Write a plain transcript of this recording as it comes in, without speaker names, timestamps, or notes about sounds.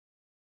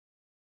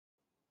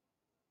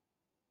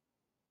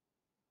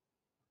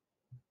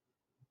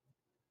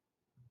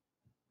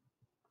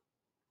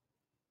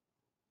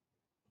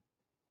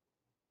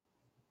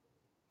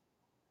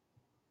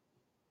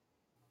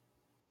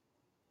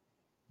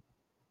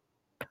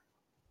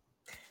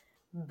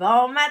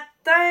Bon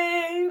matin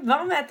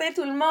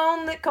tout le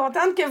monde.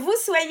 Contente que vous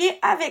soyez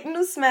avec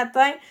nous ce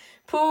matin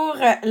pour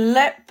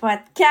le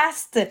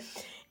podcast.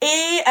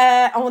 Et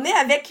on est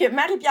avec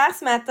Marie-Pierre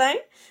ce matin.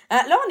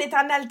 Là, on est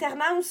en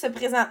alternance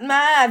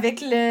présentement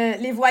avec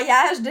les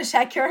voyages de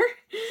chacun.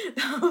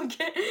 Donc,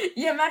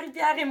 il y a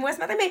Marie-Pierre et moi ce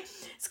matin. Mais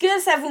ce que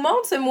ça vous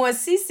montre ce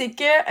mois-ci, c'est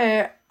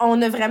que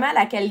on a vraiment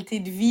la qualité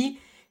de vie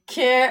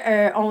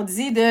que on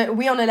dit de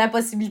oui, on a la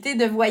possibilité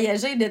de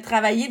voyager, de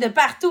travailler de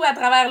partout à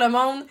travers le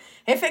monde.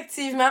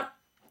 Effectivement,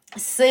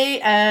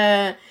 c'est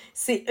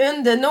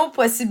une de nos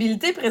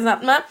possibilités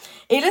présentement.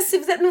 Et là, si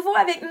vous êtes nouveau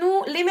avec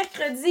nous, les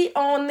mercredis,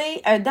 on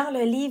est dans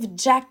le livre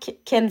Jack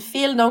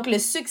Canfield, donc le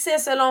succès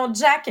selon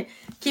Jack,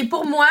 qui est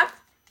pour moi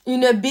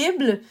une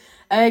bible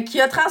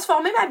qui a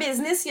transformé ma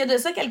business il y a de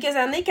ça quelques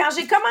années. Quand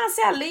j'ai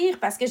commencé à lire,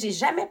 parce que j'ai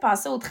jamais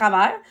passé au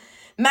travers,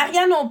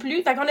 Maria non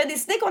plus, fait qu'on a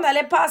décidé qu'on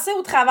allait passer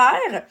au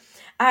travers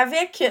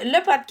avec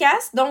le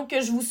podcast. Donc,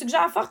 je vous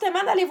suggère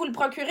fortement d'aller vous le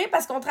procurer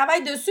parce qu'on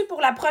travaille dessus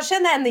pour la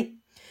prochaine année.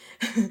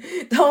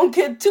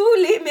 Donc, tous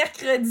les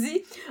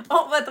mercredis,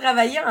 on va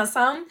travailler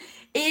ensemble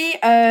et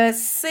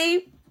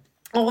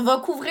on va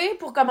couvrir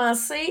pour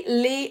commencer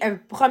les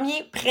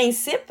premiers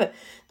principes.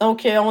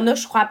 Donc, on a,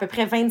 je crois, à peu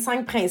près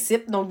 25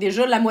 principes. Donc,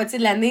 déjà, la moitié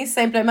de l'année,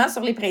 simplement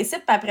sur les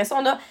principes. Puis après ça,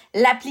 on a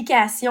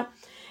l'application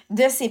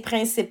de ces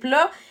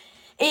principes-là.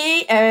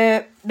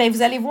 Et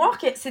vous allez voir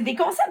que c'est des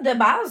concepts de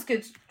base que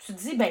tu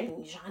dis,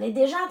 j'en ai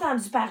déjà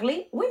entendu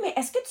parler. Oui, mais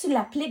est-ce que tu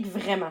l'appliques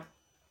vraiment?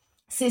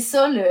 C'est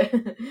ça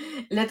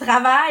le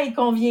travail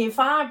qu'on vient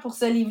faire pour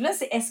ce livre-là,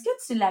 c'est est-ce que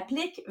tu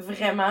l'appliques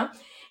vraiment?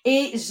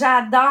 Et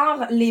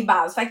j'adore les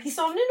bases. Fait qu'ils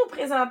sont venus nous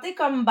présenter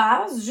comme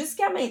base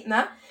jusqu'à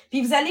maintenant.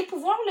 Puis vous allez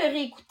pouvoir le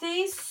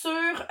réécouter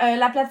sur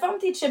la plateforme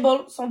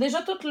Teachable. Ils sont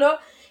déjà toutes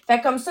là.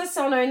 Fait comme ça, si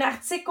on a un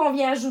article qu'on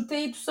vient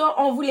ajouter, tout ça,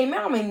 on vous les met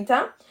en même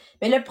temps.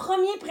 Mais le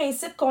premier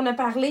principe qu'on a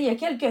parlé il y a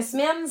quelques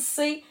semaines,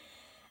 c'est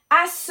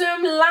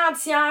assume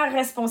l'entière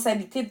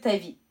responsabilité de ta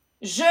vie.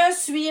 Je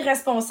suis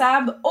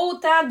responsable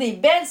autant des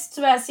belles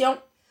situations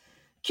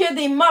que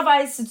des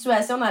mauvaises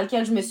situations dans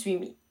lesquelles je me suis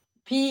mis.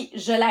 Puis,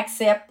 je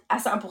l'accepte à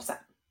 100%. Ça,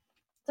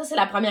 c'est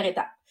la première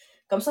étape.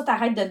 Comme ça,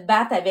 t'arrêtes de te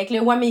battre avec le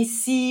 « ouais, mais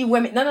si »,« ouais,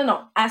 mais…»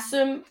 Non.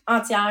 Assume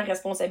entière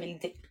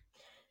responsabilité.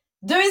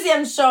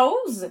 Deuxième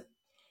chose,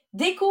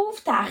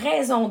 découvre ta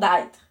raison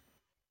d'être.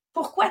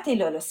 Pourquoi t'es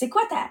là? C'est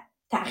quoi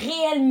ta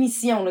réelle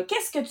mission? Là?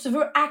 Qu'est-ce que tu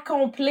veux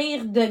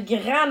accomplir de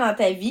grand dans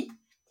ta vie?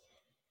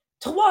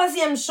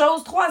 Troisième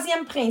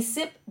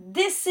principe,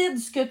 décide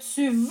ce que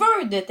tu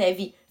veux de ta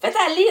vie. Fais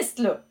ta liste,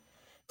 là.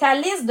 Ta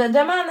liste de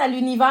demandes à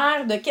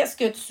l'univers de qu'est-ce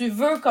que tu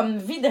veux comme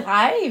vie de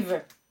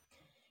rêve.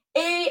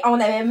 Et on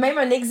avait même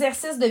un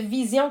exercice de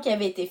vision qui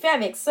avait été fait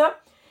avec ça.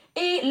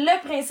 Et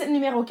le principe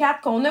numéro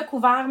 4 qu'on a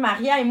couvert,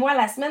 Maria et moi,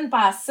 la semaine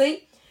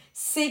passée,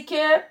 c'est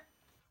que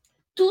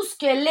tout ce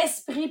que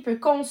l'esprit peut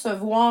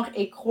concevoir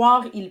et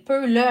croire, il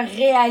peut le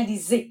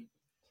réaliser.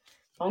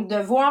 Donc, de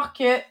voir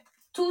que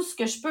tout ce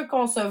que je peux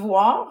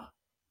concevoir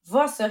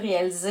va se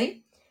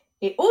réaliser.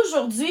 Et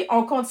aujourd'hui,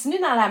 on continue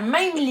dans la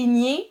même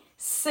lignée,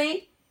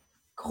 c'est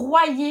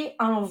croyez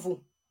en vous.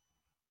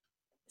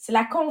 C'est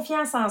la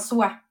confiance en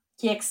soi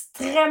qui est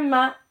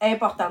extrêmement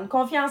importante.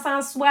 Confiance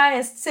en soi,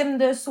 estime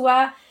de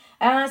soi,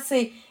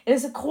 c'est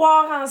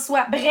croire en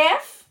soi.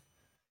 Bref,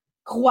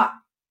 crois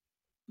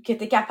que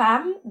tu es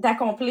capable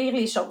d'accomplir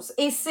les choses.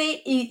 Et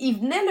il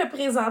venait le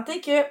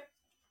présenter que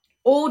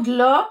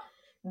au-delà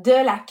de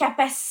la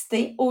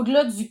capacité,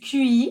 au-delà du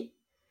QI,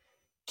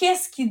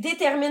 qu'est-ce qui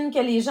détermine que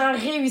les gens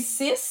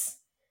réussissent?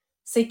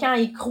 C'est quand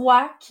ils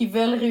croient qu'ils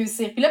veulent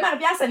réussir. Puis là,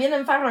 Marie-Pierre, ça vient de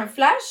me faire un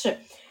flash.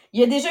 Il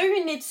y a déjà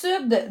eu une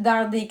étude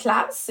dans des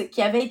classes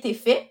qui avait été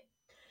faite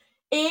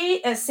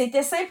et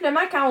c'était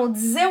simplement quand on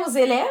disait aux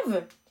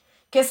élèves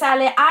que ça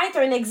allait être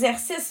un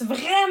exercice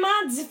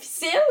vraiment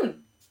difficile.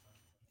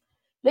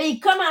 Là, ils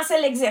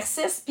commençaient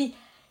l'exercice puis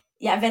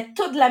il y avait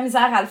toute de la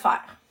misère à le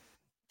faire.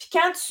 Puis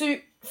quand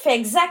tu fais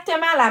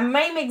exactement le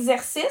même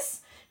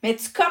exercice, mais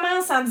tu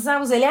commences en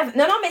disant aux élèves,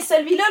 non, mais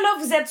celui-là, là,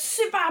 vous êtes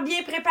super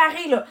bien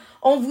préparés, là.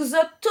 On vous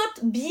a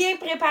toutes bien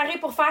préparés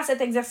pour faire cet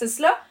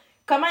exercice-là.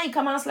 Comment ils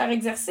commencent leur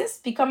exercice,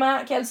 puis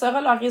quel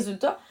sera leur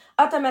résultat?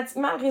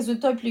 Automatiquement, le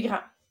résultat est plus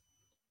grand.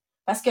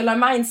 Parce que le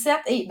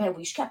mindset est,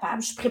 oui, je suis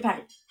capable, je suis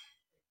préparée.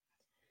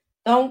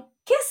 Donc,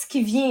 qu'est-ce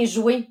qui vient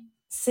jouer?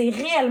 C'est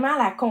réellement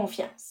la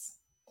confiance.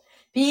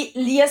 Puis,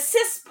 il y a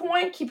 6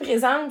 points qui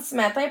présentent ce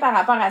matin par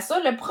rapport à ça.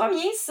 Le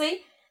premier,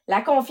 c'est la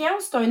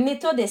confiance, c'est un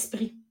état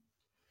d'esprit.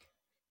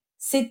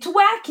 C'est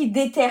toi qui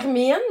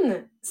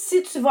détermine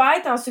si tu vas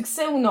être en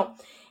succès ou non.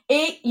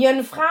 Et il y a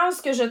une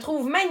phrase que je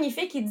trouve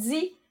magnifique qui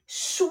dit «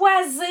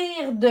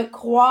 Choisir de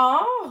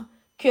croire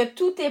que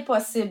tout est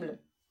possible ».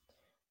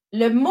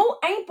 Le mot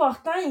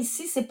important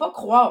ici, c'est pas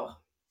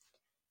croire,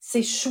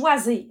 c'est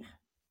choisir.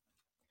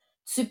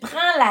 Tu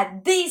prends la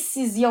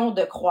décision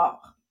de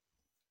croire.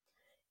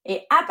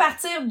 Et à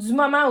partir du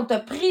moment où tu as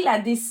pris la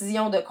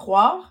décision de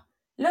croire,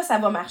 là, ça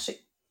va marcher.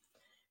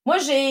 Moi,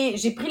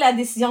 j'ai pris la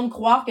décision de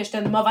croire que j'étais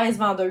une mauvaise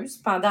vendeuse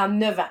pendant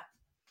 9 ans.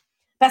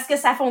 Parce que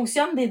ça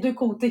fonctionne des deux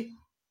côtés.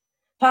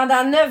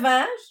 Pendant 9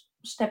 ans,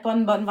 j'étais pas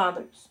une bonne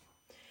vendeuse.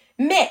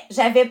 Mais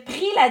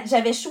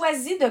j'avais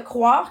choisi de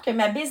croire que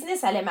ma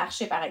business allait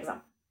marcher, par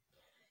exemple.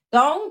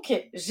 Donc,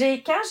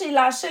 quand j'ai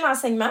lâché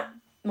l'enseignement,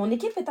 mon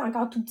équipe était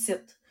encore tout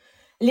petite.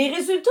 Les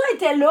résultats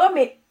étaient là,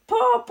 mais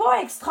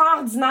pas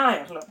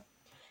extraordinaires, là.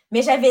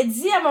 Mais j'avais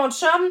dit à mon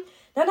chum,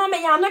 non, mais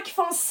il y en a qui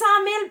font 100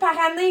 000 par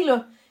année,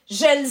 là.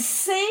 Je le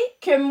sais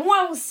que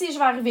moi aussi, je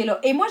vais arriver là.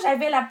 Et moi,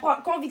 j'avais la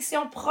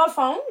conviction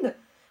profonde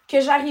que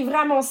j'arriverais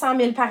à mon 100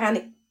 000 par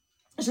année.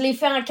 Je l'ai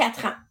fait en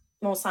 4 ans,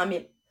 mon 100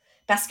 000.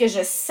 Parce que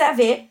je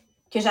savais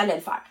que j'allais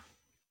le faire.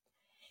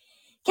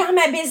 Quand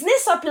ma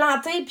business a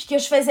planté puis que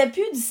je faisais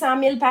plus du 100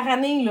 000 par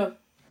année, là,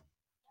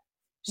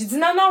 j'ai dit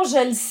non,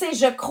 je le sais,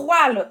 je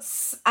crois, là.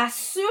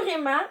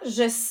 Assurément,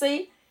 je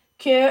sais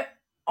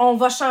qu'on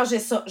va changer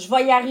ça. Je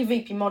vais y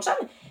arriver. Puis mon chum,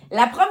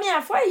 la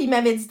première fois, il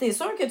m'avait dit, t'es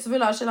sûr que tu veux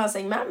lâcher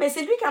l'enseignement? Mais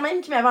c'est lui quand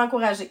même qui m'avait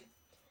encouragé.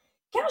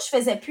 Quand je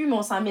faisais plus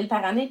mon 100 000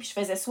 par année puis je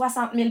faisais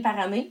 60 000 par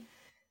année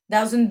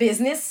dans une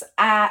business,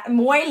 à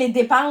moins les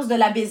dépenses de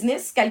la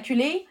business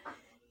calculées,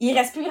 il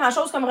reste plus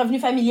grand-chose comme revenu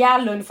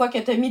familial, là, une fois que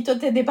tu as mis toutes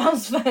tes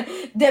dépenses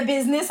de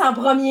business en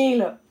premier,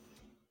 là.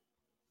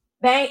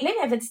 Ben, là,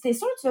 il m'avait dit, t'es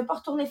sûr, tu veux pas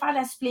retourner faire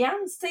la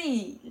suppléance? Tu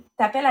sais,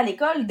 t'appelles à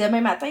l'école,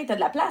 demain matin, t'as de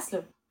la place, là.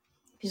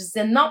 Puis je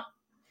disais, non,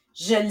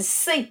 je le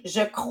sais,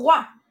 je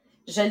crois.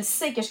 Je le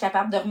sais que je suis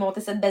capable de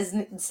remonter cette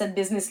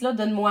business-là,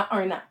 donne-moi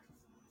 1 an.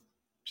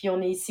 Puis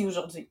on est ici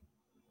aujourd'hui.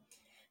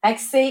 Fait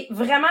que c'est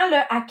vraiment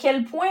là, à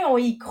quel point on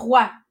y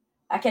croit,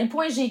 à quel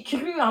point j'ai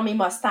cru en mes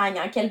Mustangs,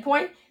 à quel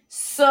point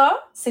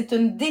ça, c'est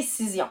une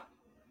décision.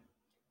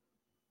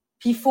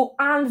 Puis il faut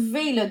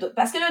enlever le doute.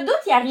 Parce que le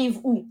doute, il arrive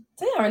où?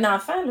 Tu sais, un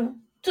enfant, là,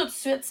 tout de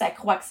suite, ça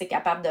croit que c'est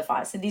capable de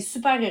faire. C'est des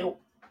super-héros.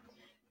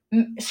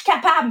 Je suis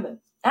capable.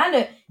 Hein,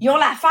 ils ont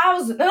la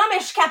phase, non, mais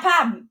je suis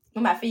capable.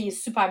 Moi, ma fille est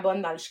super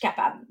bonne dans le je suis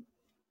capable.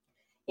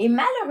 Et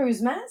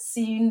malheureusement,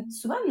 c'est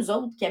souvent nous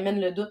autres qui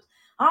amènent le doute.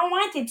 Ah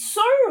ouais, t'es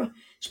sûr? Je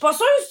suis pas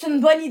sûre que c'est une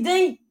bonne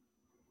idée.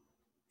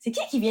 C'est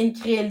qui vient de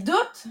créer le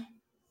doute?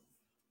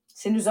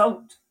 C'est nous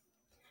autres.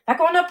 Fait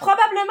qu'on a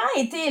probablement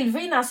été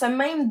élevés dans ce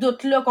même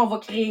doute-là qu'on va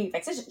créer. Fait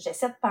que tu sais,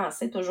 j'essaie de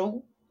penser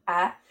toujours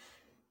à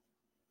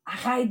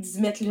arrête d'y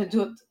mettre le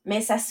doute.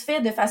 Mais ça se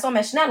fait de façon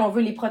machinale, on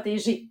veut les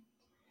protéger.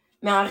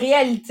 Mais en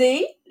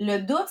réalité, le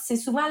doute, c'est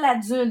souvent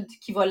l'adulte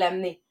qui va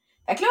l'amener.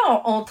 Fait que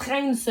là, on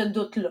traîne ce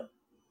doute-là.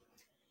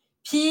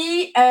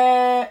 Puis,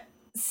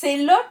 c'est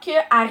là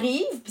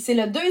qu'arrive, puis c'est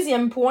le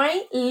deuxième point,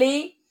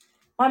 ouais,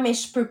 mais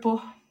je peux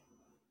pas.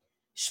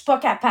 Je suis pas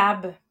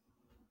capable.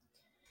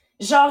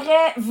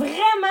 J'aurais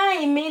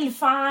vraiment aimé le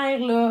faire,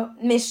 là,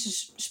 mais je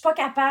suis pas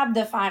capable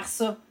de faire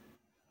ça.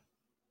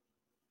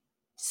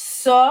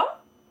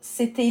 Ça,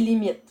 c'est tes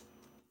limites.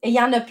 Et il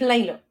y en a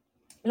plein, là.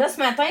 Là, ce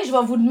matin, je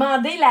vais vous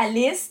demander la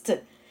liste.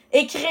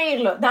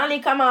 Écrire, là, dans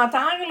les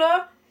commentaires,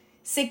 là,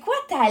 c'est quoi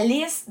ta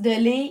liste de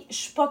je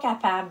suis pas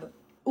capable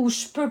ou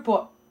je peux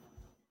pas?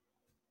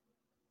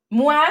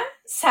 Moi,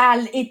 ça a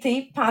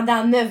été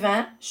pendant 9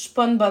 ans, je suis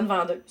pas une bonne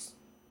vendeuse.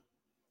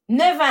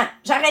 9 ans.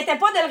 J'arrêtais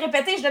pas de le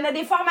répéter, je donnais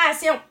des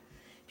formations.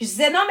 Puis je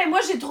disais, non, mais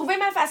moi, j'ai trouvé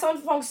ma façon de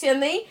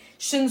fonctionner.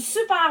 Je suis une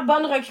super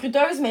bonne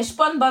recruteuse, mais je suis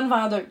pas une bonne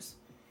vendeuse.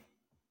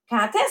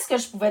 Quand est-ce que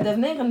je pouvais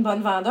devenir une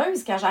bonne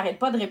vendeuse quand j'arrête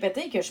pas de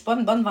répéter que je suis pas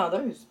une bonne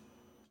vendeuse?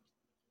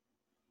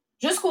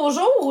 Jusqu'au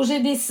jour où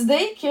j'ai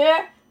décidé que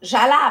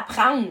j'allais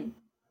apprendre.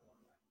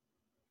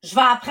 Je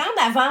vais apprendre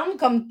à vendre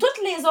comme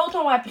toutes les autres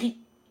ont appris.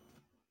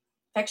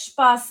 Fait que je suis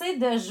passée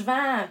de je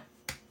vends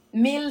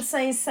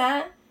 1500,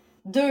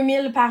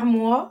 2000 par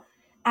mois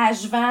à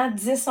je vends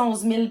 10,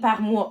 11 000 par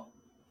mois.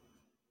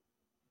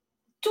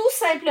 Tout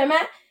simplement,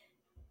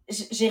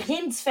 j'ai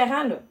rien de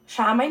différent, là. Je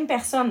suis la même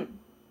personne.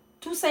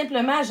 Tout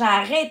simplement, j'ai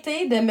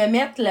arrêté de me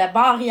mettre la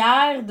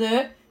barrière de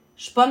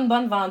je suis pas une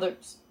bonne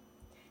vendeuse.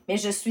 Mais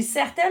je suis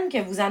certaine que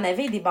vous en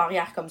avez des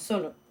barrières comme ça,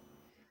 là.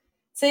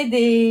 Tu sais,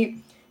 je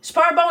suis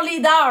pas un bon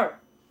leader.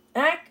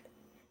 Hein?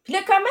 Puis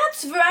là, comment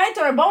tu veux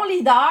être un bon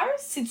leader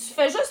si tu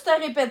fais juste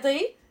te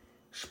répéter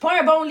je suis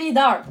pas un bon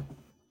leader?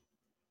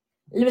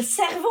 Le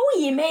cerveau,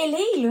 il est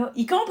mêlé, là.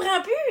 Il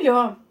comprend plus,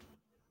 là.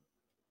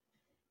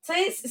 Tu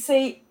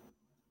sais,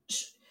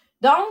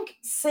 donc,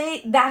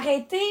 c'est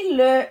d'arrêter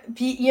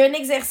Puis, il y a un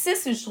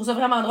exercice, je trouve ça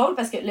vraiment drôle,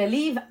 parce que le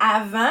livre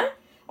avant,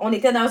 on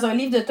était dans un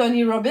livre de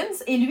Tony Robbins,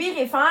 et lui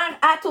réfère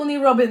à Tony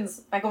Robbins.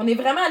 Fait qu'on est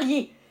vraiment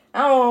liés.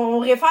 Hein, on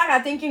réfère à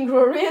Think and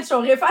Grow Rich,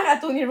 on réfère à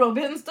Tony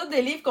Robbins, tous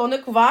des livres qu'on a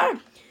couverts.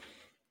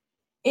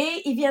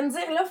 Et ils viennent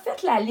dire, là,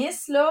 faites la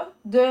liste, là,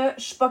 de «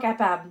 je suis pas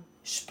capable »,«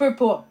 je peux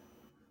pas ».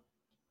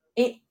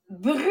 Et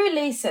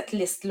brûlez cette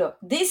liste-là.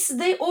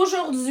 Décidez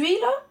aujourd'hui,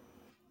 là,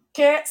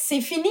 que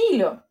c'est fini,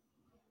 là.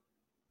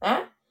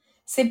 Hein?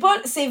 C'est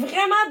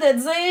vraiment de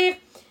dire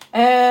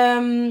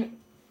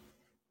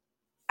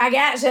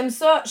regarde, j'aime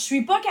ça, je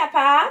suis pas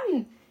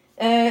capable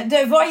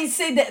de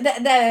voicer,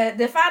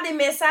 de faire des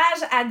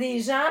messages à des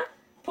gens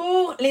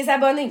pour les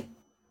abonnés.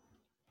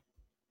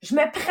 Je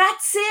me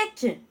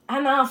pratique à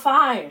en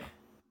faire.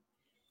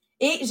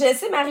 Et je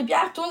sais,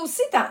 Marie-Pierre, toi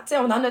aussi,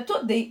 on en a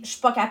toutes des « je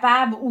suis pas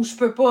capable » ou « je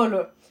peux pas ».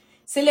 Là.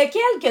 C'est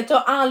lequel que tu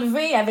as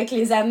enlevé avec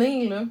les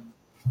années? Là?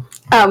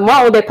 Ah,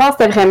 moi, au départ,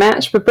 c'était vraiment,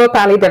 je peux pas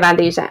parler devant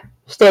des gens.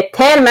 J'étais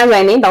tellement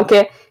gênée, donc,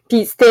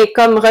 puis c'était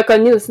comme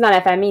reconnu aussi dans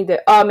la famille de,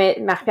 mais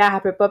Marie-Pierre,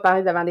 elle peut pas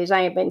parler devant des gens,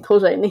 elle est bien trop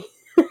gênée.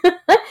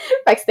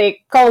 Fait que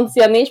c'était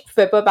conditionné, je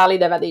pouvais pas parler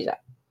devant des gens.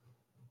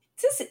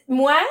 Tu sais,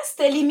 moi,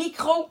 c'était les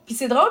micros. Puis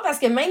c'est drôle parce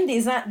que même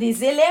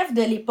des élèves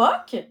de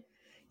l'époque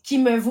qui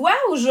me voient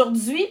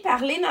aujourd'hui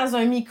parler dans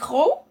un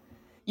micro,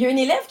 il y a un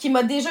élève qui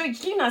m'a déjà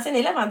écrit, une ancienne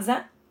élève, en disant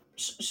 «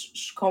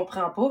 Je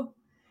comprends pas. »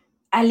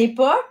 À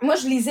l'époque, moi,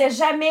 je lisais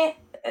jamais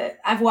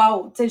à voix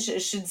haute. Tu sais, je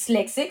suis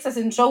dyslexique, ça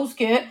c'est une chose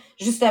que,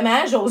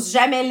 justement, j'ose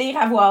jamais lire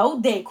à voix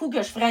haute d'un coup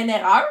que je ferais une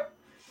erreur.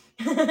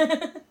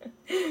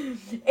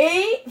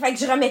 Et, fait que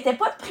je remettais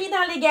pas de prix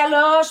dans les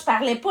galas, je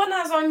parlais pas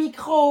dans un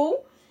micro,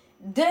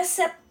 de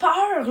cette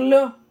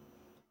peur-là.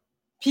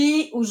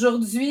 Puis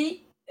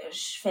aujourd'hui,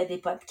 je fais des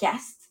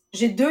podcasts.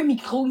 J'ai 2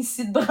 micros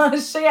ici de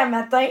branchés à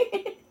matin.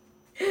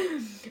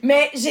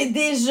 Mais j'ai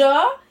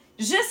déjà,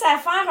 juste à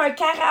faire un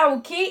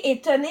karaoké et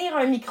tenir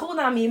un micro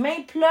dans mes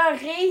mains,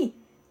 pleurer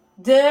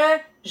de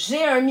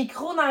j'ai un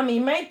micro dans mes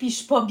mains puis je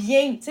suis pas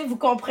bien. Tu sais, vous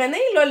comprenez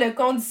là le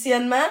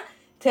conditionnement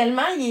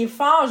tellement il est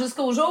fort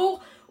jusqu'au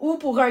jour où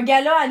pour un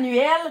gala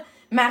annuel,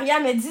 Maria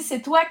me dit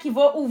c'est toi qui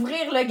vas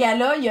ouvrir le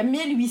gala, il y a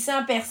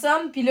 1800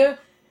 personnes puis là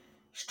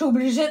je suis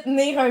obligée de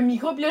tenir un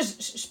micro puis là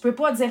je peux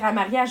pas dire à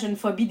Maria j'ai une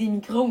phobie des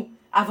micros,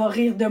 elle va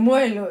rire de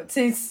moi là,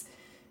 tu sais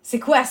c'est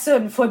quoi ça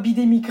une phobie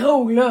des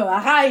micros là,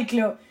 arrête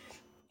là.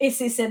 Et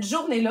c'est cette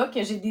journée-là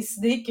que j'ai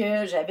décidé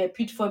que j'avais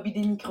plus de phobie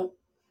des micros.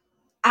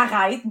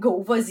 Arrête,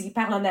 go, vas-y,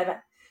 parle en avant.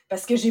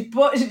 Parce que j'ai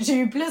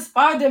eu plus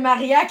peur de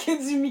Maria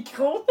que du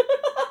micro.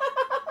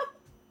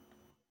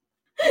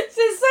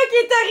 C'est ça qui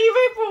est arrivé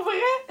pour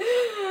vrai.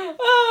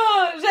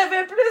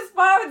 J'avais plus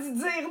peur de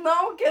dire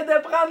non que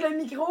de prendre le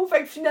micro.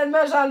 Fait que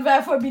finalement, j'ai enlevé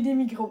la phobie des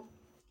micros.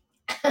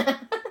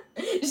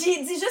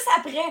 J'ai dit juste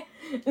après,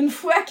 une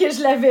fois que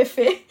je l'avais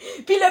fait.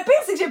 Puis le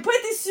pire, c'est que j'ai pas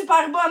été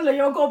super bonne. Là.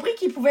 Ils ont compris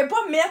qu'ils pouvaient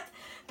pas me mettre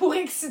pour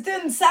exciter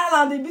une salle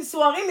en début de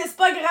soirée, mais c'est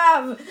pas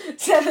grave.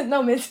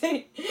 Non, mais tu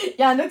sais,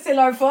 il y en a que c'est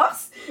leur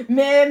force.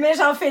 Mais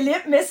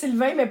Jean-Philippe, mais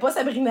Sylvain, mais pas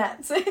Sabrina,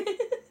 tu sais.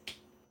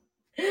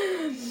 Oui,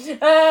 j'ai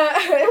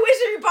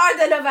eu peur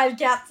de l'Oval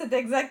 4, c'est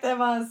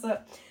exactement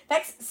ça. Fait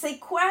que c'est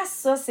quoi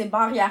ça, ces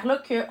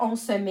barrières-là qu'on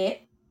se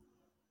met?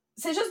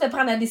 C'est juste de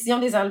prendre la décision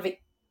de les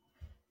enlever.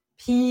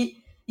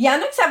 Puis, il y en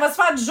a que ça va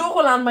se faire du jour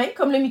au lendemain,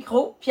 comme le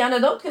micro, puis il y en a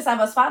d'autres que ça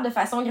va se faire de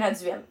façon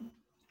graduelle.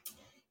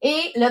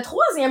 Et le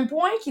 3e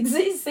point qu'ils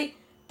disent, c'est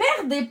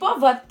perdez pas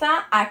votre temps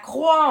à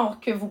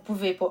croire que vous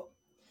pouvez pas.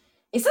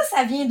 Et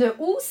ça vient de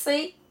où?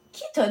 C'est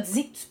qui t'a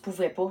dit que tu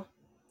pouvais pas?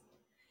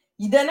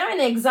 Il donnait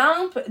un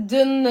exemple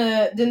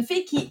d'une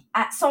fille qui,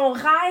 son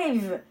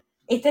rêve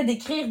était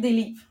d'écrire des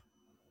livres.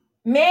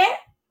 Mais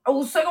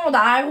au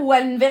secondaire ou à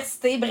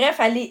l'université, bref,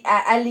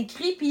 elle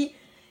écrit, puis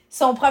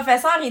son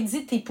professeur, il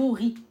dit « T'es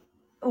pourri.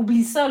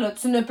 Oublie ça, là,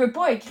 tu ne peux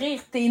pas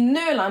écrire, t'es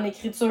nul en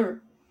écriture. »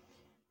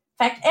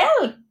 Fait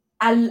qu'elle,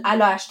 elle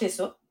a acheté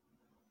ça.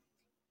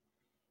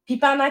 Puis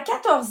pendant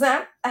 14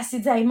 ans, elle s'est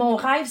dit hey, « Mon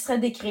rêve serait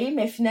d'écrire,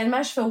 mais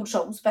finalement, je fais autre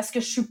chose parce que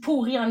je suis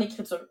pourrie en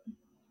écriture. »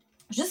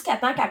 Jusqu'à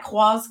temps qu'elle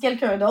croise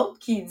quelqu'un d'autre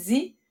qui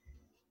dit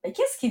 « Mais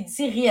qu'est-ce qu'il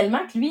dit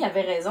réellement que lui avait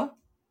raison? »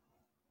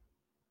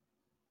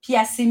 Puis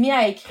elle s'est mise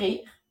à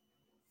écrire.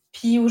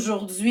 Puis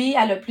aujourd'hui,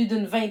 elle a plus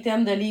d'une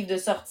 20aine de livres de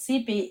sortie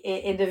puis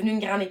est devenue une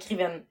grande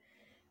écrivaine.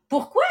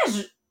 Pourquoi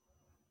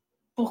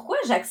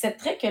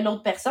j'accepterais que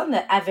l'autre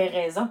personne avait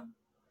raison?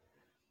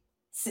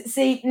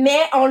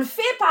 Mais on le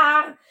fait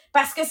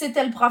parce que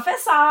c'était le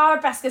professeur,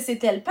 parce que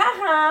c'était le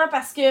parent,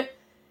 parce que...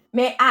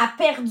 Mais elle a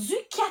perdu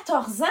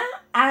 14 ans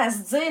à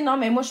se dire « Non,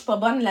 mais moi, je suis pas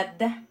bonne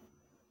là-dedans. »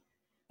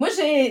 Moi,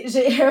 j'ai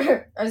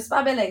un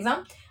super bel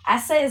exemple. À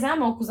 16 ans,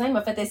 mon cousin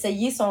m'a fait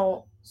essayer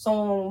son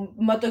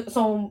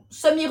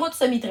semi-route,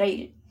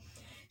 semi-trail.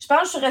 Je pense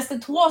que je suis restée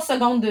 3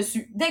 secondes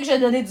dessus. Dès que j'ai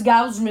donné du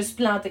gaz, je me suis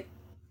plantée.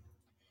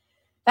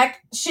 Fait que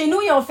chez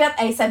nous, ils ont fait «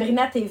 Hey,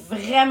 Sabrina, t'es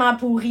vraiment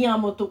pourrie en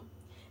moto. »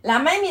 La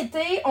même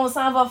été, on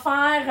s'en va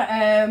faire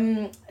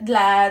de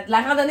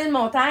la randonnée de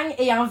montagne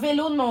et en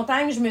vélo de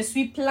montagne, je me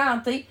suis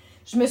plantée.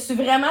 Je me suis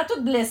vraiment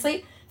toute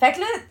blessée. Fait que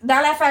là, dans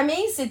la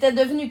famille, c'était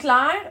devenu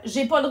clair,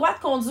 j'ai pas le droit de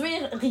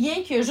conduire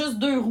rien qu'il y a juste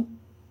 2 roues.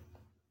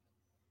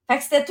 Fait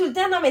que c'était tout le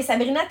temps, non mais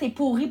Sabrina, t'es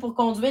pourrie pour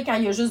conduire quand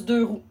il y a juste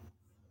 2 roues.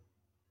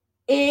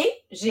 Et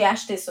j'ai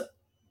acheté ça.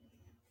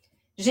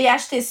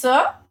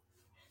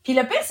 Puis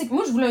le pire, c'est que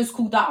moi, je voulais un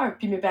scooter.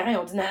 Puis mes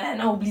parents ont dit,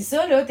 non, oublie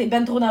ça, là, t'es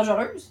ben trop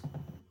dangereuse.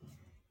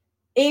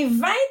 Et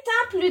 20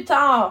 ans plus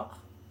tard,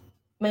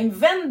 même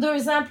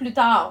 22 ans plus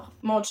tard,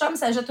 mon chum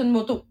s'achète une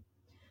moto.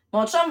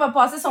 Mon chum va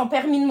passer son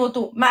permis de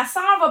moto. Ma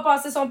soeur va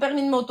passer son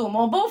permis de moto.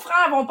 Mon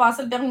beau-frère va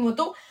passer le permis de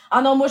moto.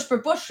 Ah non, moi, je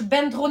peux pas, je suis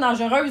ben trop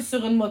dangereuse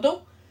sur une moto.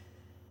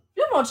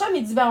 Puis là, mon chum,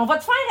 il dit, on va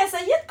te faire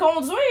essayer de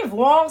conduire,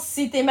 voir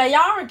si t'es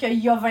meilleur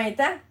qu'il y a 20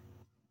 ans.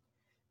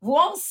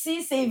 Voir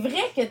si c'est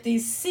vrai que t'es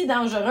si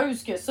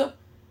dangereuse que ça.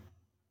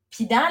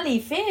 Puis dans les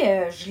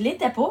faits, je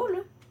l'étais pas, là.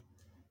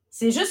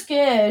 C'est juste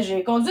que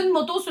j'ai conduit une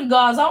moto sur le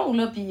gazon,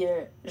 là, puis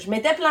je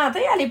m'étais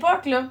plantée à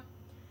l'époque, là.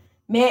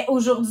 Mais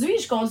aujourd'hui,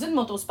 je conduis une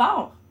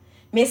motosport.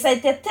 Mais ça a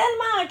été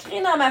tellement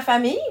ancré dans ma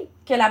famille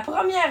que la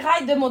première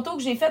ride de moto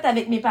que j'ai faite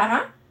avec mes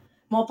parents,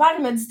 mon père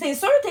il m'a dit « T'es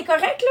sûr, t'es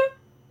correct,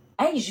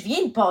 là? Hey, je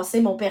viens de passer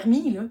mon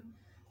permis, là.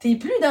 T'es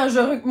plus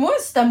dangereux que moi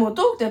si ta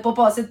moto que t'as pas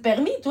passé de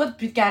permis, toi,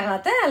 depuis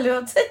 40 ans,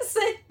 là. » Tu sais,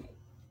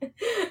 c'est...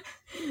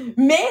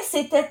 Mais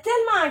c'était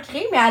tellement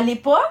ancré, mais à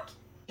l'époque,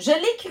 je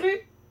l'ai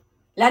cru.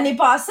 L'année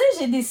passée,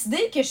 j'ai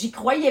décidé que j'y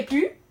croyais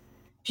plus,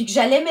 puis que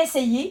j'allais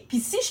m'essayer, puis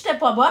si j'étais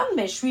pas bonne,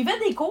 ben je suivais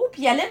des cours,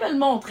 puis il allait me le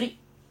montrer.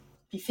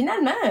 Puis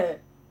finalement,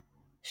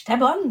 j'étais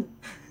bonne.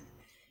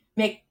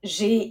 Mais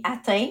j'ai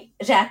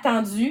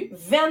attendu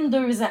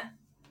 22 ans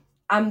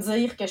à me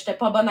dire que j'étais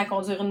pas bonne à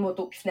conduire une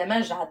moto. Puis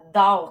finalement,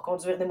 j'adore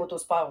conduire des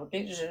motosports, OK?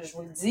 Je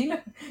vous le dis, là.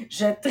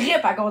 Je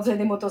trippe à conduire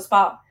des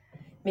motosports.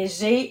 Mais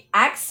j'ai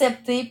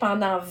accepté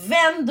pendant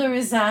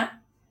 22 ans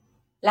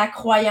la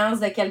croyance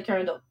de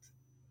quelqu'un d'autre.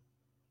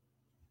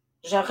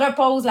 Je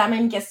repose la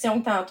même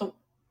question que tantôt.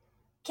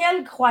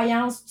 Quelle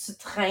croyance tu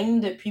traînes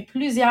depuis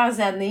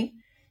plusieurs années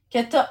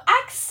que tu as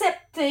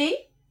accepté?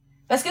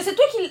 Parce que c'est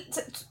toi qui...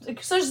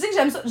 Ça, je dis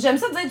que j'aime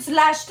ça dire, tu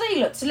l'as acheté,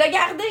 là, tu l'as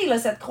gardé, là,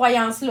 cette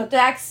croyance-là. Tu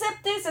as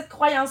accepté cette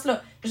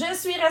croyance-là. Je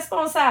suis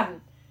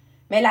responsable.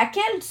 Mais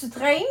laquelle tu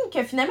traînes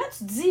que finalement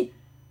tu te dis,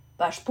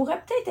 ben, je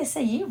pourrais peut-être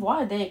essayer,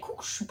 voir d'un coup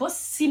que je suis pas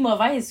si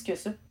mauvaise que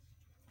ça.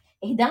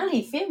 Et dans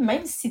les films,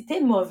 même si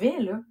t'es mauvais,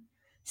 là,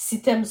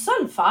 si t'aimes ça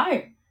le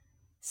faire,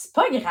 c'est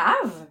pas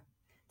grave.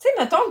 Tu sais,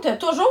 mettons que t'as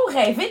toujours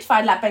rêvé de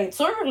faire de la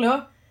peinture,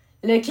 là.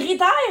 Le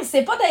critère,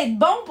 c'est pas d'être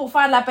bon pour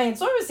faire de la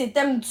peinture, c'est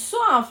t'aimes-tu ça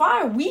en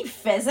faire? Oui,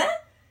 fais-en.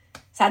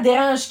 Ça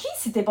dérange qui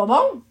si t'es pas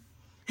bon?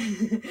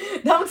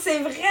 Donc, c'est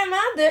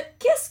vraiment de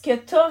qu'est-ce que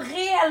t'as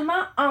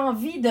réellement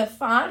envie de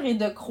faire et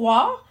de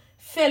croire,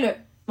 fais-le.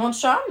 Mon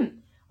chum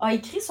a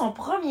écrit son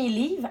premier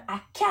livre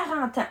à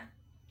 40 ans.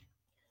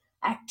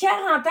 À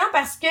 40 ans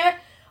parce que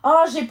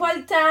j'ai pas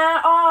le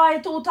temps,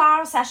 être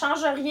auteur, ça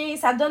change rien,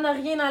 ça donne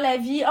rien dans la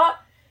vie.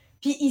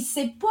 Puis il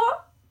s'est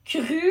pas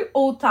cru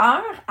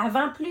auteur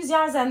avant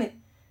plusieurs années.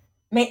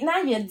 Maintenant,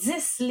 il y a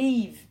 10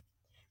 livres.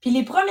 Puis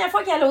les premières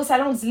fois qu'il allait au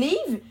salon du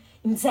livre,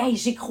 il me disait hey,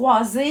 j'ai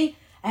croisé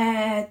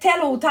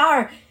tel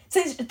auteur,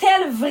 tu sais,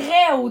 tel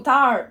vrai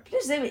auteur. Puis là,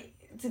 je disais mais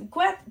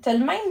quoi, t'as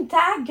le même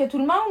tag que tout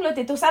le monde, là.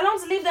 T'es au salon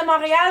du livre de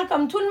Montréal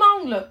comme tout le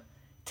monde, là.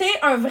 T'es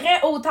un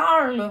vrai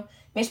auteur, là.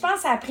 Mais je pense que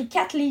ça a pris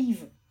 4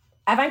 livres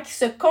avant qu'il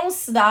se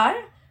considère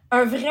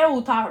un vrai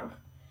auteur.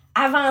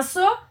 Avant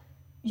ça,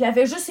 il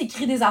avait juste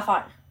écrit des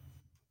affaires.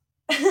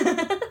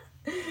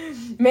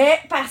 Mais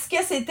parce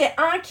que c'était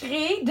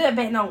ancré de,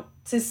 ben non.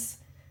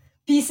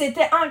 Puis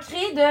c'était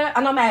ancré de,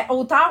 ah non, mais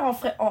auteur,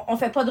 on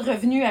fait pas de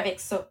revenus avec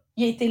ça.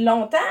 Il a été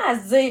longtemps à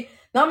se dire,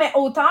 non, mais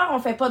auteur, on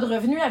fait pas de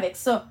revenus avec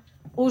ça.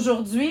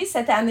 Aujourd'hui,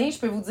 cette année, je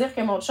peux vous dire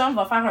que mon chum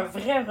va faire un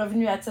vrai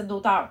revenu à titre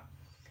d'auteur.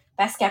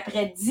 Parce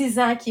qu'après 10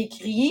 ans qu'il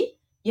écrit,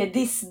 il a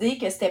décidé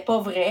que c'était pas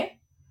vrai,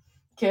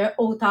 que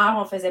auteur,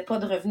 on faisait pas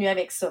de revenus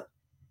avec ça.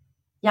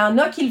 Il y en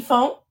a qui le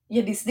font, il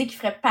a décidé qu'il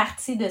ferait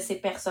partie de ces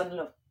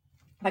personnes-là.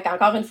 Fait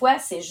qu'encore une fois,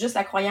 c'est juste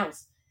la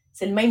croyance.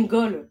 C'est le même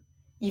gars, là.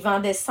 Il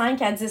vendait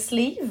 5 à 10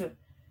 livres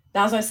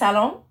dans un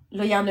salon.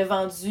 Là, il en a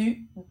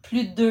vendu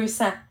plus de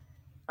 200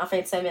 en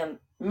fin de semaine.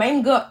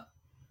 Même gars.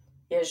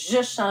 Il a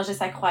juste changé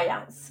sa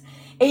croyance.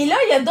 Et là,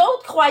 il y a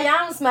d'autres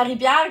croyances,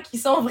 Marie-Pierre, qui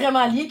sont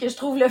vraiment liées, que je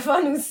trouve le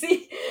fun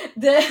aussi.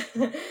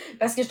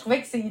 Parce que je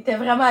trouvais que c'était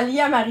vraiment lié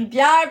à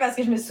Marie-Pierre, parce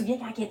que je me souviens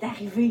quand elle est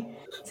arrivée.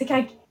 Tu sais, quand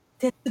elle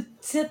était toute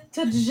petite,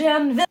 toute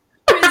jeune, 22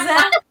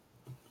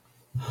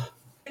 ans.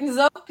 Nous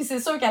autres, puis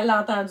c'est sûr qu'elle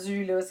l'a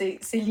entendu, là, ces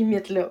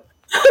limites-là.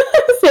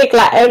 C'est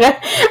clair.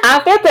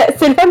 En fait,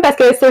 c'est le fun parce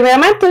que c'est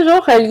vraiment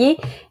toujours relié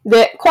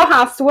de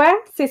croire en soi,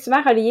 c'est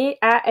souvent relié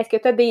à est-ce que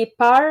tu as des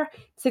peurs.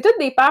 C'est toutes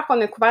des peurs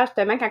qu'on a couvertes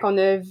justement quand on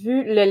a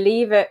vu le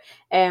livre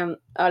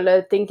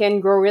le Think and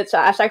Grow Rich.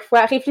 À chaque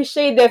fois,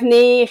 réfléchir et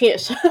devenir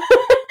riche.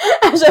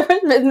 À chaque fois,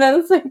 je me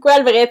demande c'est quoi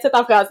le vrai titre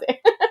en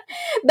français.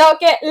 Donc,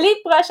 les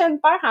prochaines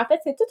peurs, en fait,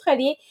 c'est tout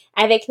relié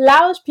avec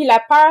l'âge puis la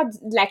peur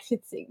de la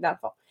critique, dans le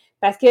fond.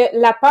 Parce que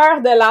la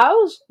peur de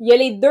l'âge, il y a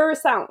les deux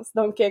sens.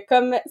 Donc,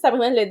 comme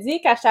Sabrina le dit,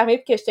 quand je suis arrivée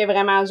et que j'étais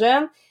vraiment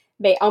jeune,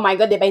 ben, oh my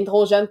god, t'es bien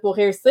trop jeune pour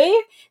réussir.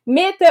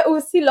 Mais t'as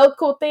aussi l'autre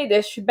côté de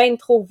je suis bien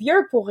trop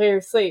vieux pour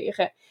réussir.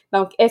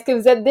 Donc, est-ce que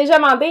vous êtes déjà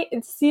demandé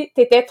si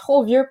t'étais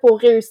trop vieux pour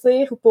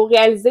réussir ou pour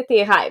réaliser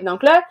tes rêves?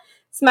 Donc là,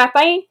 ce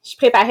matin, je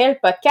préparais le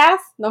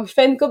podcast. Donc, je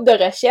fais une couple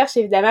de recherches,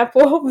 évidemment,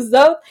 pour vous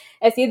autres.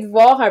 Essayer de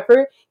voir un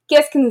peu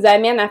qu'est-ce qui nous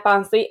amène à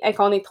penser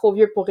qu'on est trop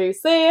vieux pour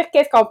réussir.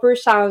 Qu'est-ce qu'on peut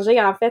changer,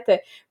 en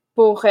fait,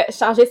 pour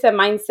changer ce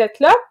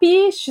mindset-là.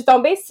 Puis, je suis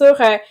tombée sur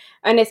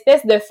un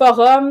espèce de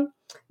forum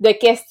de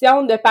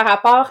questions par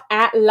rapport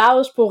à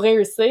l'âge pour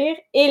réussir.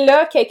 Et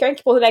là, quelqu'un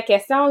qui posait la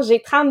question, j'ai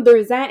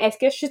 32 ans, est-ce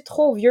que je suis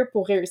trop vieux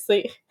pour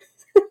réussir?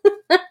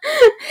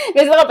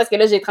 Mais c'est vrai parce que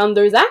là, j'ai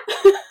 32 ans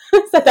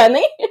cette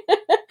année.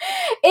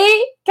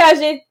 Et quand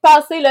j'ai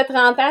passé le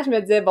 30 ans, je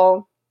me disais,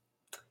 bon,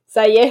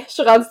 ça y est, je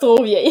suis rendue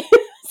trop vieille.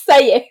 Ça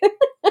y est.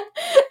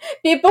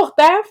 Puis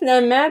pourtant,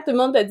 finalement, tout le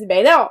monde te dit,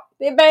 ben non,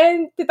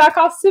 t'es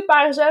encore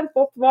super jeune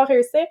pour pouvoir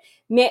réussir.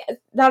 Mais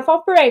dans le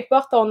fond, peu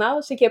importe ton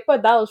âge, c'est qu'il n'y a pas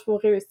d'âge pour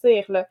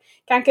réussir, là.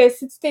 Quand que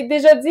si tu t'es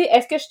déjà dit,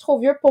 est-ce que je suis trop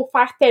vieux pour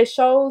faire telle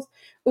chose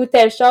ou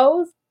telle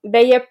chose,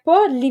 ben il n'y a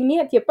pas de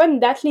limite, il n'y a pas une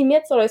date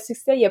limite sur le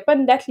succès, il n'y a pas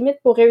une date limite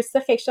pour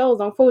réussir quelque chose.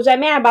 Donc, faut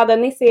jamais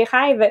abandonner ses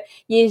rêves.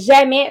 Il est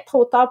jamais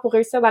trop tard pour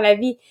réussir dans la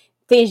vie.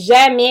 T'es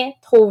jamais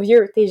trop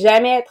vieux, t'es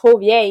jamais trop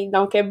vieille.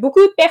 Donc,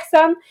 beaucoup de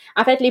personnes,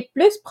 en fait, les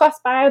plus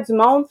prospères du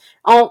monde,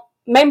 ont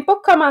même pas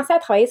commencé à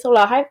travailler sur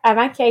leur rêve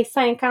avant qu'ils aient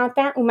 50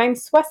 ans ou même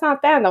 60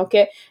 ans. Donc,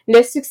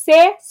 le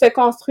succès se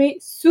construit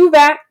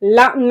souvent,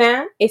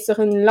 lentement et sur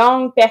une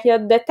longue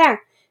période de temps.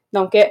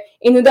 Donc,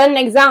 il nous donne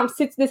l'exemple.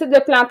 Si tu décides de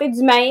planter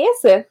du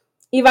maïs,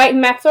 il va être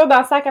mature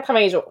dans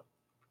 180 jours.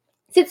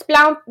 Si tu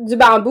plantes du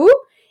bambou,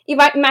 il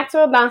va être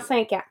mature dans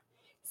 5 ans.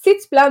 Si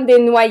tu plantes des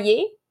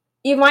noyers,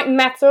 ils vont être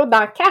matures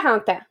dans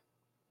 40 ans.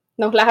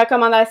 Donc, la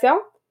recommandation,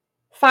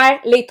 faire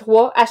les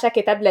 3 à chaque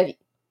étape de la vie.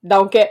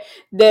 Donc,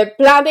 de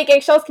planter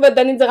quelque chose qui va te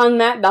donner du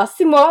rendement dans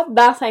 6 mois,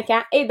 dans 5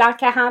 ans et dans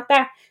 40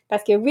 ans.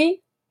 Parce que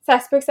oui, ça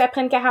se peut que ça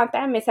prenne 40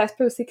 ans, mais ça se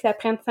peut aussi que ça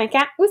prenne 5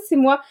 ans ou 6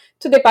 mois,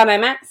 tout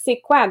dépendamment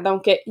c'est quoi.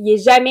 Donc, il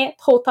est jamais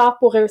trop tard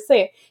pour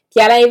réussir. Puis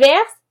à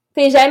l'inverse,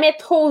 t'es jamais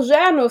trop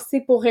jeune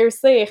aussi pour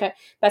réussir.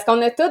 Parce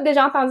qu'on a tous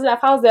déjà entendu la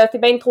phrase de « t'es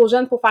bien trop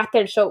jeune pour faire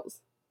telle chose ».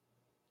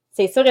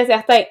 C'est sûr et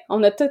certain.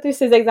 On a tous eu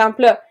ces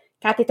exemples-là.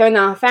 Quand t'es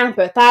un enfant,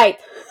 peut-être.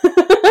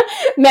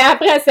 Mais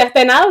après un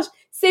certain âge,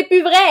 c'est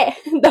plus vrai.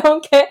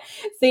 Donc,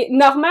 c'est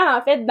normal,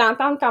 en fait,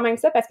 d'entendre quand même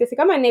ça parce que c'est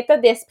comme un état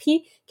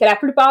d'esprit que la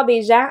plupart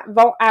des gens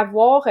vont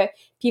avoir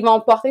puis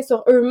vont porter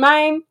sur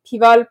eux-mêmes puis ils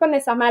veulent pas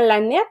nécessairement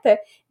l'admettre,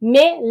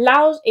 mais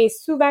l'âge est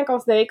souvent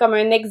considéré comme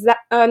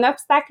un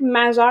obstacle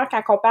majeur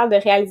quand on parle de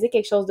réaliser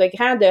quelque chose de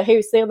grand, de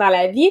réussir dans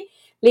la vie.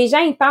 Les gens,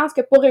 ils pensent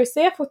que pour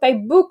réussir, il faut avoir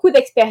beaucoup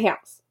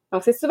d'expérience.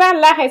 Donc, c'est souvent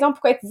la raison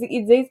pourquoi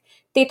ils disent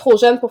 « t'es trop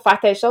jeune pour faire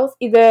telle chose ».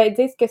 Ils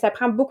disent que ça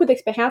prend beaucoup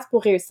d'expérience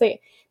pour réussir.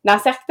 Dans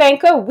certains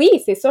cas,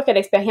 oui, c'est sûr que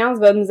l'expérience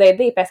va nous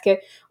aider parce que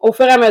au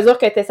fur et à mesure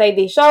que tu essaies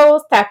des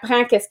choses, tu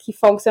apprends qu'est-ce qui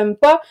fonctionne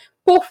pas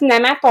pour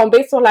finalement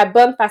tomber sur la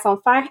bonne façon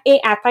de faire et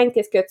atteindre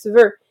qu'est-ce que tu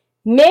veux.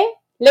 Mais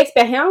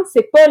l'expérience,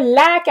 c'est pas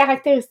la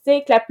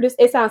caractéristique la plus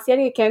essentielle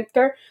que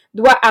quelqu'un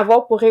doit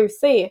avoir pour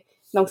réussir.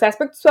 Donc, ça se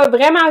peut que tu sois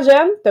vraiment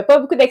jeune, tu n'as pas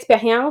beaucoup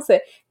d'expérience,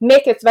 mais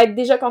que tu vas être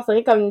déjà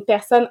considéré comme une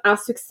personne en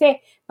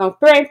succès. Donc,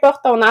 peu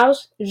importe ton âge,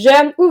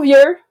 jeune ou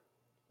vieux,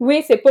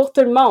 oui, c'est pour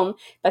tout le monde.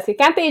 Parce que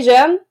quand tu es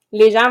jeune,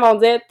 les gens vont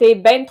dire « t'es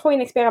bien trop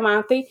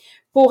inexpérimenté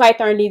pour être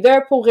un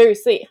leader, pour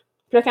réussir ».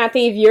 Puis là, quand tu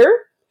es vieux,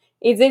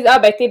 ils disent « ah,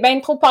 ben t'es bien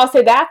trop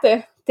passé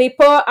date, t'es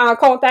pas en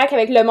contact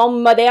avec le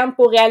monde moderne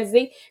pour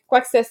réaliser quoi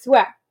que ce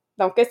soit ».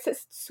 Donc, que tu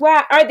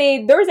sois un des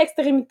deux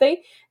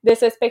extrémités de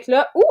ce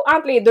spectre-là ou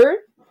entre les deux,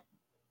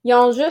 ils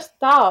ont juste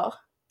tort.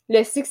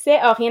 Le succès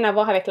a rien à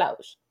voir avec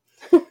l'âge.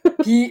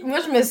 Puis moi,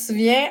 je me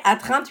souviens, à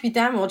 38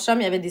 ans, mon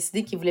chum, il avait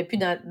décidé qu'il voulait plus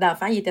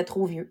d'enfants, il était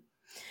trop vieux.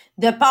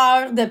 De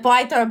peur de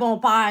pas être un bon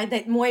père,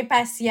 d'être moins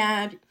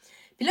patient.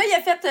 Puis là, il a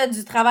fait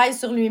du travail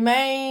sur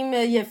lui-même,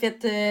 il a fait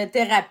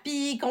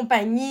thérapie,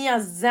 compagnie, en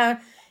se disant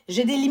 «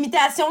 j'ai des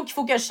limitations qu'il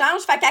faut que je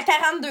change ». Fait qu'à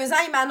 42 ans,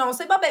 il m'a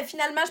annoncé « bon, ben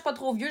finalement, je suis pas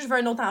trop vieux, je veux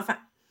un autre enfant ».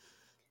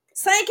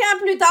 5 ans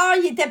plus tard,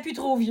 il était plus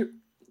trop vieux.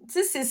 Tu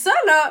sais, c'est ça,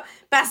 là,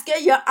 parce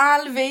qu'il a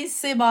enlevé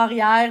ses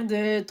barrières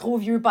de trop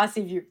vieux, pas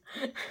assez vieux.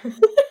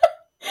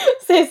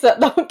 C'est ça.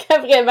 Donc,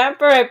 vraiment,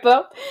 peu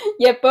importe,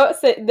 il n'y a pas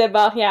de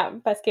barrière.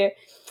 Parce que,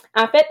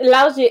 en fait,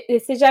 l'âge,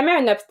 c'est jamais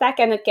un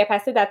obstacle à notre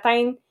capacité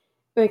d'atteindre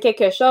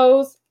quelque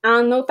chose,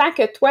 en autant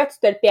que toi, tu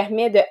te le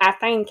permets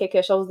d'atteindre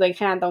quelque chose de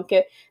grand. Donc,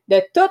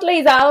 de tous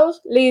les âges,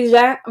 les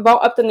gens vont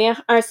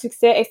obtenir un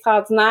succès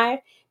extraordinaire,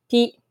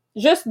 puis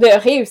juste de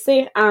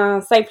réussir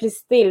en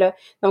simplicité, là.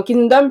 Donc, il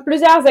nous donne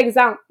plusieurs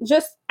exemples.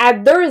 Juste à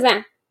 2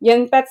 ans, il y a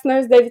une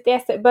patineuse de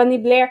vitesse, Bonnie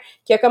Blair,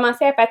 qui a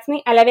commencé à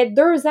patiner. Elle avait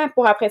 2 ans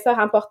pour, après ça,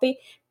 remporter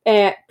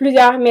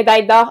plusieurs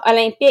médailles d'or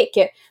olympiques.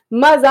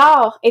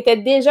 Mozart était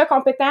déjà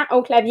compétent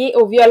au clavier,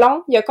 au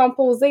violon. Il a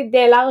composé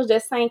dès l'âge de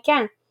 5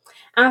 ans.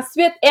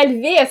 Ensuite,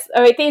 Elvis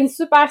a été une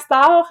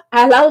superstar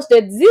à l'âge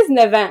de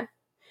 19 ans.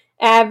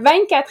 À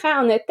 24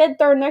 ans, on a Ted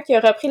Turner qui a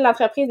repris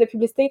l'entreprise de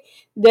publicité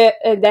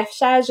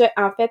d'affichage,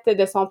 en fait,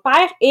 de son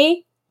père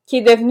et qui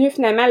est devenu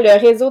finalement le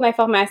réseau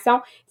d'information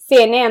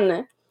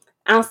CNN.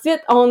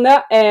 Ensuite, on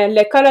a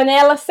le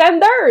colonel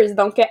Sanders,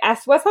 donc à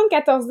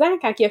 74 ans,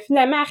 quand il a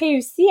finalement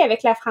réussi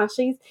avec la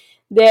franchise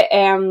de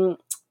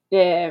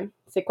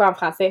c'est quoi en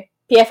français?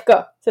 PFK,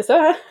 c'est ça,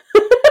 hein?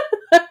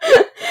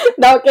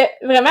 Donc,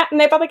 vraiment,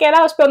 n'importe quel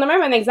âge. Puis on a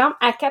même un exemple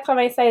à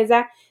 96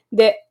 ans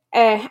de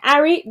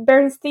Harry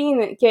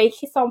Bernstein, qui a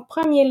écrit son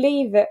premier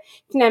livre,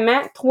 finalement,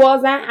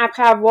 3 ans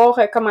après avoir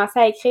commencé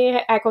à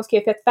écrire à cause qu'il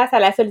a fait face à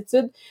la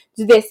solitude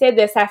du décès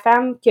de sa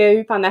femme qu'il a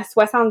eu pendant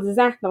 70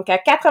 ans. Donc, à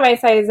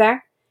 96 ans,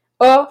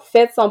 a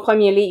fait son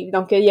premier livre.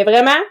 Donc, il y a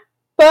vraiment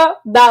pas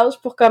d'âge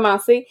pour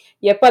commencer.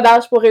 Il n'y a pas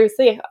d'âge pour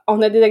réussir.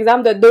 On a des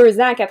exemples de 2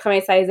 ans à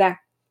 96 ans.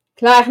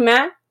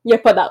 Clairement, il n'y a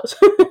pas d'âge.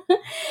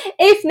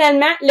 Et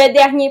finalement, le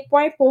dernier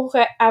point pour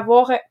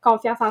avoir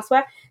confiance en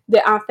soi,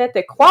 en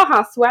fait, croire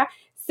en soi,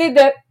 c'est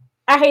de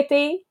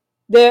arrêter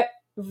de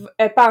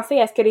penser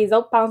à ce que les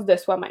autres pensent de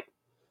soi-même.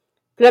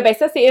 Puis là, ben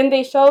ça, c'est une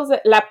des choses,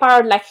 la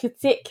peur de la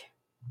critique.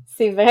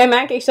 C'est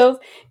vraiment quelque chose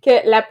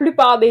que la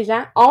plupart des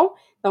gens ont.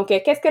 Donc,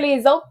 qu'est-ce que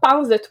les autres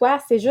pensent de toi?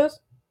 C'est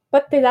juste pas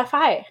de tes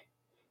affaires.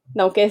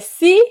 Donc,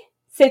 si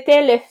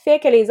c'était le fait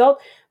que les autres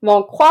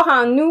vont croire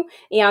en nous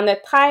et en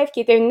notre rêve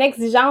qui était une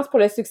exigence pour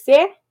le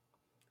succès,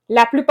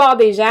 la plupart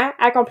des gens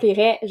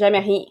accompliraient jamais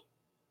rien.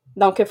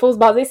 Donc, il faut se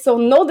baser sur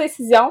nos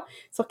décisions,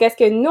 sur qu'est-ce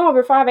que nous, on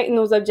veut faire avec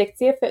nos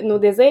objectifs, nos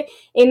désirs,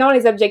 et non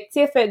les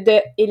objectifs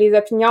et les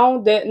opinions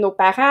de nos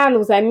parents,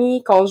 nos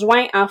amis,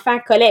 conjoints, enfants,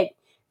 collègues.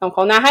 Donc,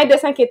 on arrête de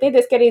s'inquiéter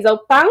de ce que les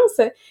autres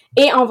pensent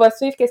et on va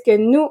suivre qu'est-ce que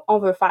nous, on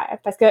veut faire.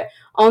 Parce que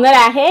on a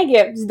la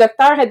règle du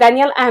docteur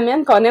Daniel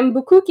Amen qu'on aime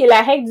beaucoup, qui est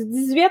la règle du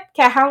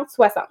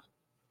 18-40-60.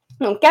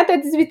 Donc, quand tu as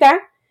 18 ans,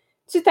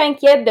 tu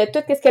t'inquiètes de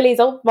tout ce que les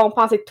autres vont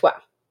penser de toi.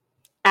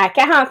 À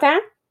 40 ans,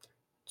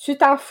 tu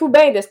t'en fous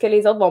bien de ce que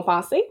les autres vont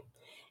penser.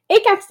 Et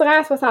quand tu te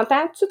rends à 60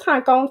 ans, tu te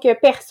rends compte qu'il n'y a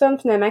personne,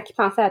 finalement, qui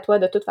pensait à toi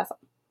de toute façon.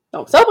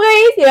 Donc,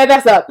 surprise, il n'y avait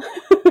personne.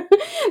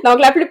 Donc,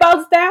 la plupart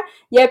du temps,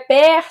 il n'y a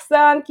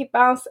personne qui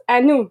pense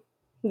à nous.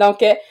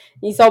 Donc,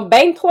 ils sont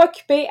bien trop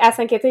occupés à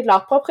s'inquiéter de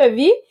leur propre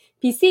vie.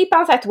 Puis, s'ils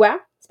pensent à toi,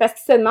 c'est parce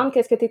qu'ils se demandent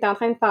qu'est-ce que tu es en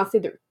train de penser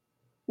d'eux.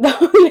 Donc,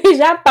 les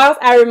gens pensent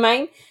à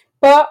eux-mêmes,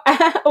 pas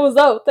aux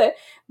autres.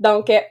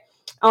 Donc,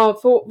 il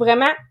faut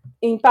vraiment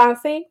y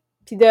penser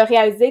puis de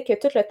réaliser que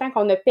tout le temps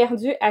qu'on a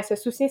perdu à se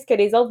soucier de ce que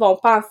les autres vont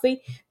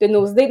penser de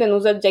nos idées, de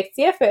nos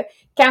objectifs,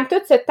 quand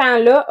tout ce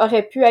temps-là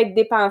aurait pu être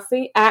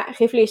dépensé à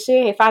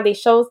réfléchir et faire des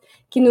choses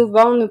qui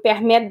vont nous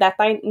permettre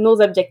d'atteindre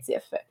nos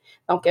objectifs.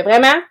 Donc,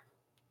 vraiment,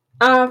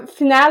 en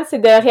final, c'est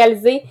de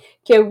réaliser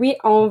que oui,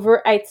 on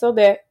veut être sûr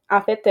de,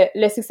 en fait,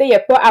 le succès, il n'y a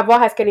pas à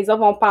voir à ce que les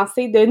autres vont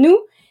penser de nous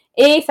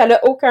et ça n'a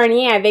aucun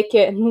lien avec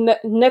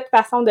notre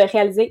façon de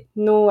réaliser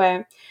nos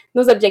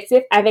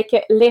objectifs avec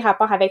les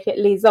rapports avec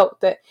les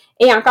autres.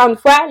 Et encore une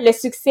fois, le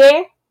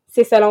succès,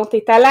 c'est selon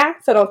tes talents,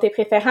 selon tes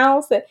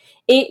préférences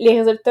et les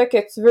résultats que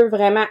tu veux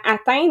vraiment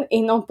atteindre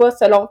et non pas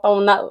selon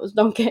ton âge.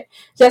 Donc,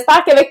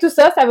 j'espère qu'avec tout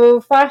ça, ça va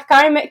vous faire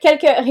quand même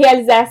quelques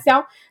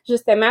réalisations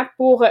justement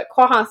pour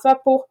croire en soi,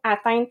 pour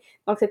atteindre.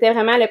 Donc, c'était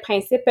vraiment le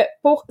principe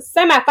pour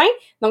ce matin.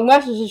 Donc, moi,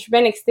 je suis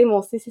bien excitée, moi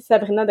aussi, c'est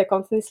Sabrina, de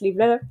continuer ce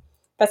livre-là,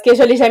 parce que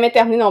je l'ai jamais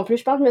terminé non plus.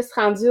 Je pense que je me suis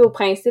rendue au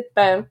principe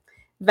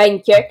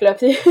 24, là,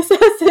 puis ça,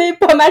 c'est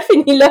pas mal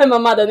fini là, à un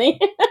moment donné.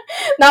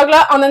 Donc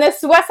là, on en a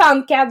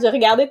 64. J'ai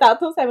regardé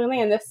tantôt, Sabrina,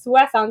 il y en a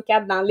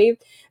 64 dans le livre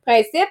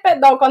Principes.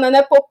 Donc, on en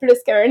a pour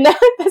plus qu'un an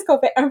parce qu'on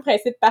fait un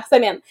principe par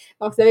semaine.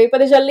 Donc, si vous n'avez pas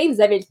déjà le livre,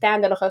 vous avez le temps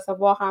de le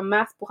recevoir en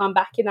masse pour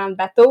embarquer dans le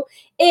bateau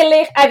et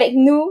lire avec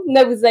nous.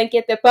 Ne vous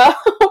inquiétez pas,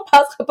 on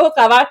passera pas au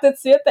travers tout de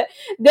suite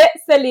de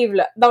ce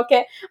livre-là. Donc,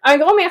 un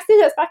gros merci.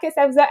 J'espère que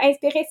ça vous a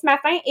inspiré ce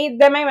matin. Et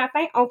demain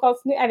matin, on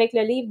continue avec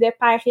le livre de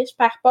Père riche,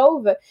 Père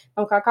pauvre.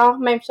 Donc, encore,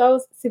 même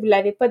chose, si vous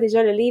l'avez pas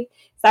déjà le livre,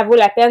 ça vaut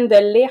la peine de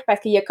le lire parce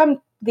qu'il y a comme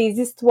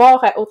des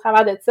histoires au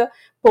travers de ça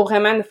pour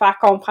vraiment nous faire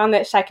comprendre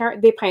chacun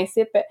des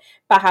principes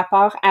par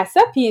rapport à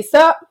ça. Puis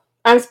ça,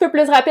 un petit peu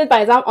plus rapide, par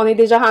exemple, on est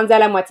déjà rendu à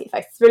la moitié. Fait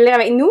que si tu veux le lire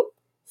avec nous,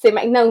 c'est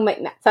maintenant ou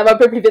maintenant. Ça va un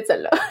peu plus vite,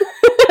 celle-là.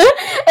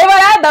 Et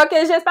voilà, donc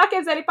j'espère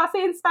que vous allez passer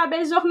une super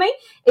belle journée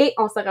et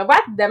on se revoit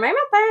demain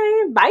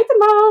matin. Bye tout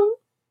le monde!